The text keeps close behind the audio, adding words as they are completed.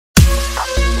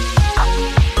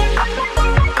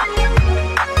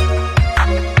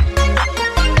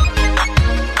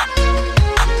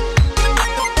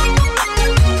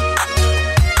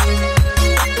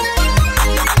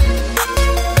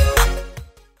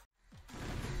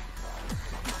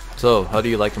So, how do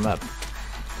you like the map?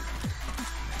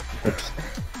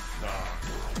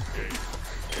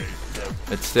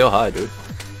 It's still high, dude.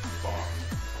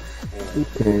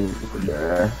 Okay,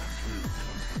 yeah.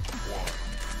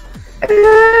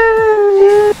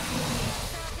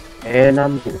 And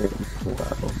I'm here.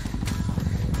 Wow.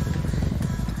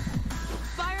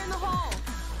 Fire in the hole!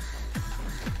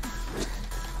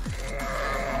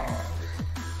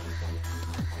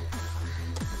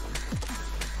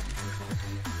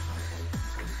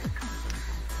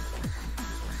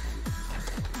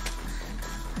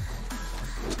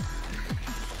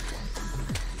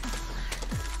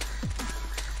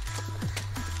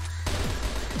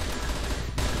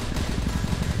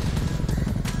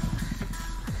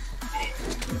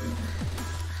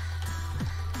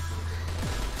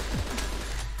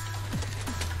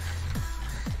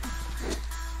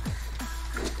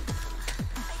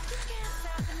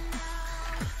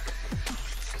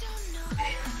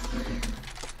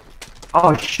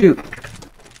 Oh shoot!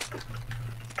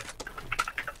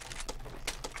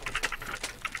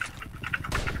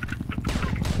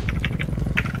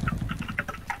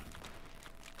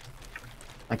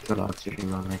 I killed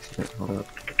oxygen on accident. Hold up.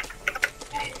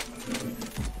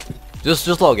 Just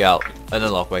log out and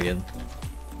then log back in.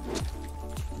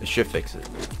 It should fix it.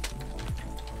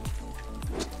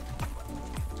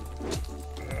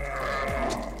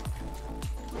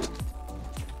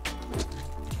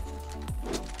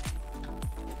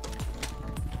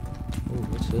 Ooh,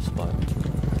 what's this spot?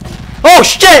 Oh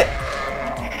shit!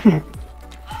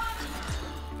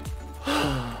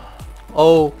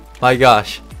 Oh my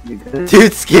gosh.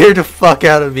 Dude scared the fuck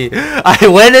out of me. I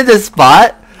went in the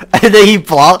spot and then he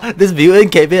blocked, this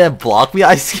mutant came in and blocked me.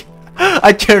 I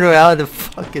turned around and it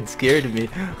fucking scared me.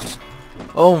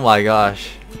 Oh my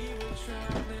gosh.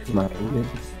 My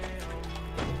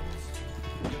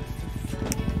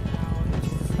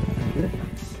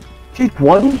She's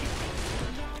 20?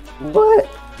 What?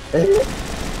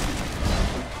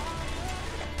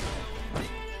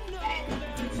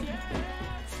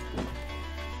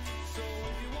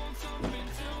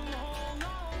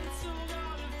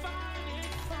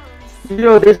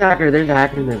 Yo, there's a hacker in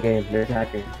the game, there's a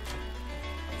hacker.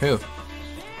 Who?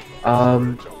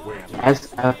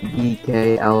 SFBKLKHBP.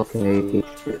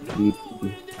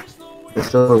 The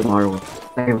silver model,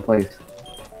 second place.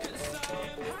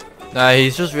 Nah,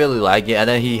 he's just really laggy and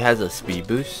then he has a speed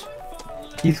boost.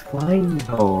 He's flying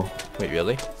though. Wait,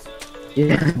 really?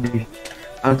 Yeah, dude.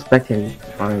 I'm spectating, he's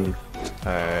flying.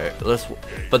 Alright,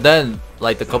 but then,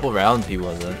 like, the couple rounds he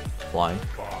wasn't flying.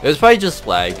 It was probably just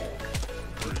lag.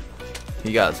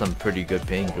 He got some pretty good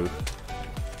ping, dude.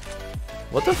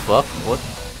 What the fuck? What?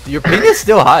 Your ping is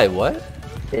still high, what?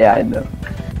 Yeah, I know.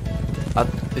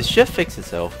 It should fix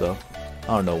itself, though. I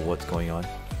don't know what's going on.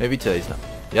 Maybe today's not.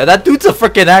 Yeah, that dude's a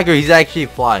freaking hacker. He's actually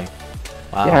flying.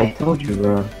 Wow. Yeah, I told you,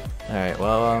 bro. Alright,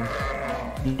 well,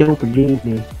 You don't believe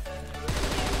me.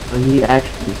 But he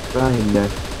actually flying there.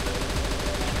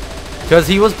 because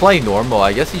he was playing normal,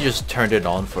 I guess he just turned it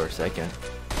on for a second.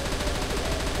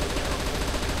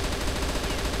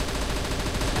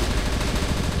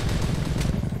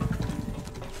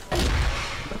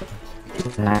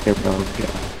 Hacker, bro.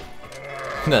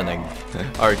 Nothing.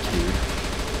 RQ.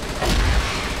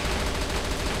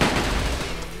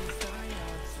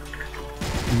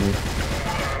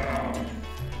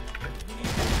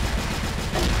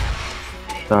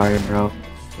 Sorry, bro.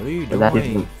 What are you But that doing?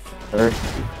 isn't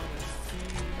thirsty.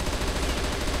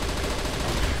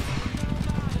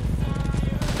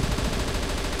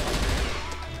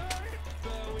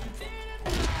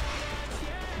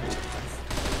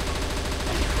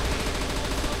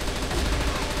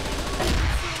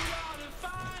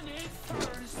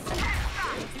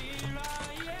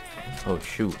 Oh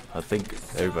shoot, I think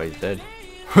everybody's dead.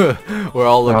 We're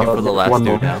all looking for the last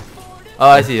dude now. Oh,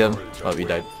 I see him. Oh, he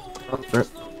died.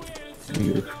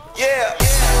 Yeah!